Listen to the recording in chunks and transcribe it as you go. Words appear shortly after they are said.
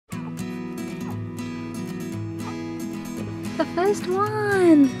the first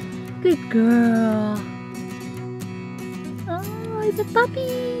one. Good girl. Oh, it's a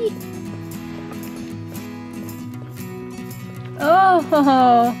puppy.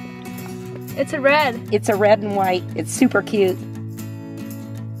 Oh, it's a red. It's a red and white. It's super cute.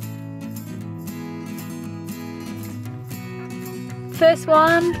 First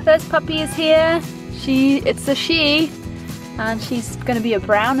puppy is here. It's a she, and she's going to be a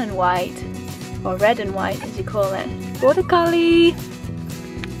brown and white, or red and white as you call it. Border collie.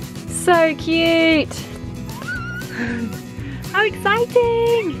 So cute. How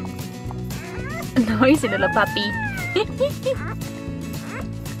exciting. Noisy little puppy.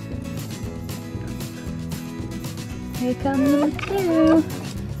 Here comes number 2.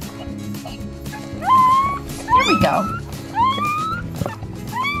 There we go.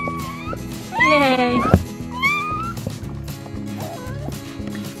 Yay!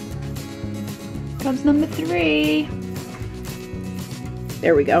 Comes number 3.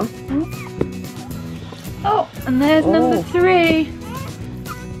 There we go. Oh, and there's number 3.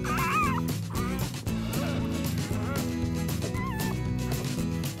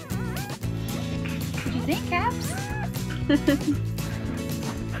 What do you think, Caps?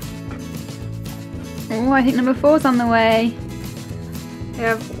 Oh, I think number 4's on the way. We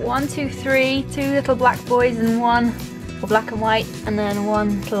have 1, 2, 3, 2 little black boys and one, or black and white, and then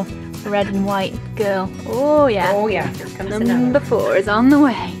one little red and white girl. Oh yeah. Oh yeah. Here comes Number 4 is on the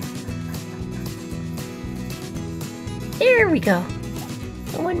way. There we go.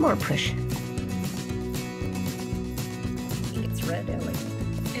 One more push. I think it's red, Ellie.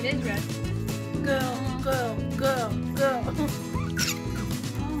 It is red. Go, go, go, go.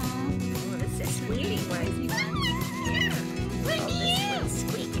 Oh, this is squeaky. Why is he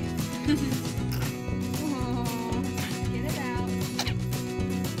squeak. Get it out.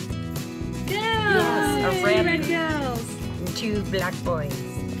 Yes, a Girls! red Red girls. and 2 black boys.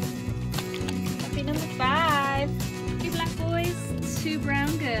 Puppy number 5. 2 black boys, 2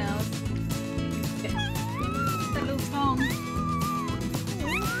 brown girls. That little tongue.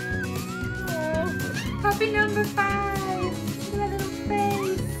 Oh, puppy number 5. Look at that little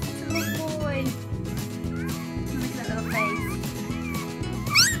face. It's a little boy. Look at that little face.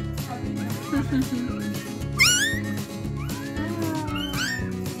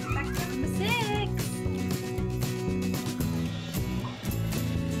 Back to number 6.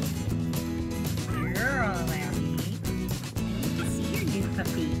 Girl, Abby. Need to see your new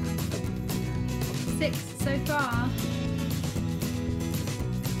puppy. 6 so far.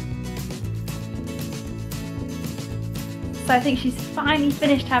 So I think she's finally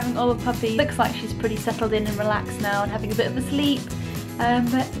finished having all the puppies. Looks like she's pretty settled in and relaxed now and having a bit of a sleep.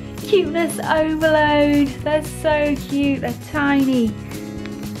 But cuteness overload. They're so cute. They're tiny.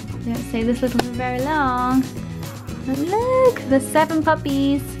 Don't say this little for very long. But look, there's 7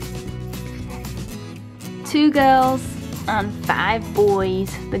 puppies. 2 girls and 5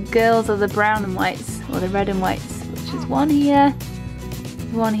 boys. The girls are the brown and whites, or the red and whites, which is 1 here,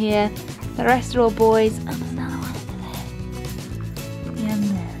 1 here. The rest are all boys, and there's another one over there. And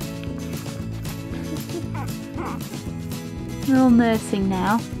there. They're all nursing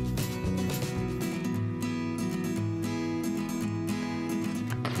now.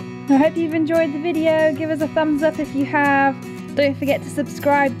 I hope you've enjoyed the video. Give us a thumbs up if you have. Don't forget to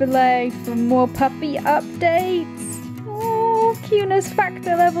subscribe below for more puppy updates. Oh, cuteness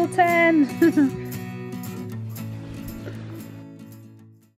factor level 10.